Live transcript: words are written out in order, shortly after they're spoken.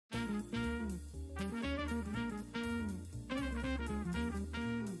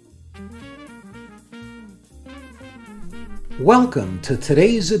Welcome to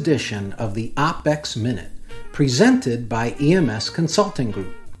today's edition of the OpEx Minute, presented by EMS Consulting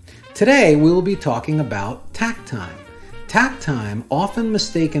Group. Today we will be talking about takt time. Takt time, often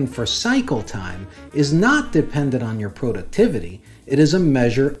mistaken for cycle time, is not dependent on your productivity. It is a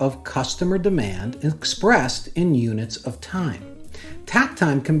measure of customer demand expressed in units of time. Takt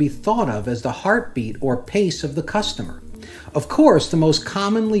time can be thought of as the heartbeat or pace of the customer. Of course, the most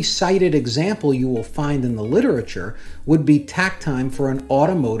commonly cited example you will find in the literature would be takt time for an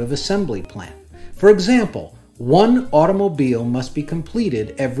automotive assembly plant. For example, one automobile must be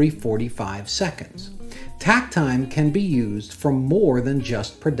completed every 45 seconds. Takt time can be used for more than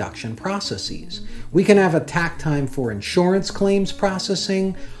just production processes. We can have a takt time for insurance claims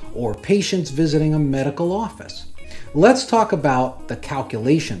processing or patients visiting a medical office. Let's talk about the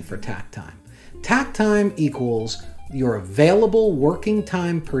calculation for takt time. Takt time equals your available working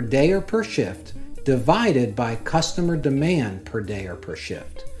time per day or per shift divided by customer demand per day or per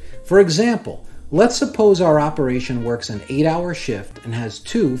shift. For example, let's suppose our operation works an 8-hour shift and has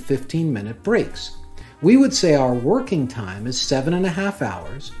two 15-minute breaks. We would say our working time is 7.5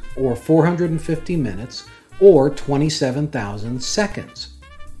 hours, or 450 minutes, or 27,000 seconds.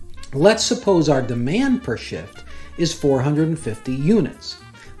 Let's suppose our demand per shift is 450 units.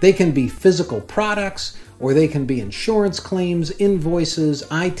 They can be physical products, or they can be insurance claims, invoices,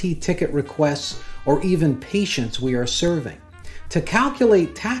 IT ticket requests, or even patients we are serving. To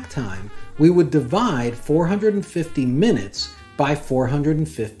calculate takt time, we would divide 450 minutes by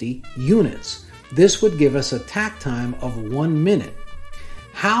 450 units. This would give us a takt time of 1 minute.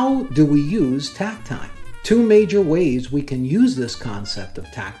 How do we use takt time? Two major ways we can use this concept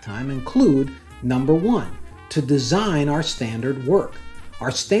of takt time include, number one, to design our standard work. Our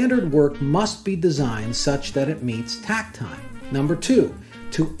standard work must be designed such that it meets takt time. Number two,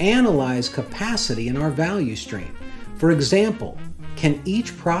 to analyze capacity in our value stream. For example, can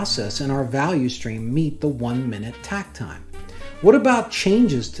each process in our value stream meet the 1 minute takt time? What about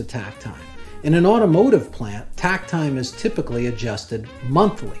changes to takt time? In an automotive plant, takt time is typically adjusted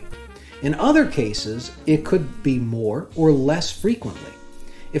monthly. In other cases, it could be more or less frequently.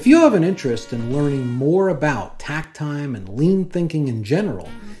 If you have an interest in learning more about takt time and lean thinking in general,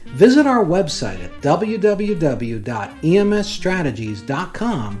 visit our website at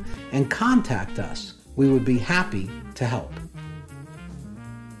www.emsstrategies.com and contact us. We would be happy to help.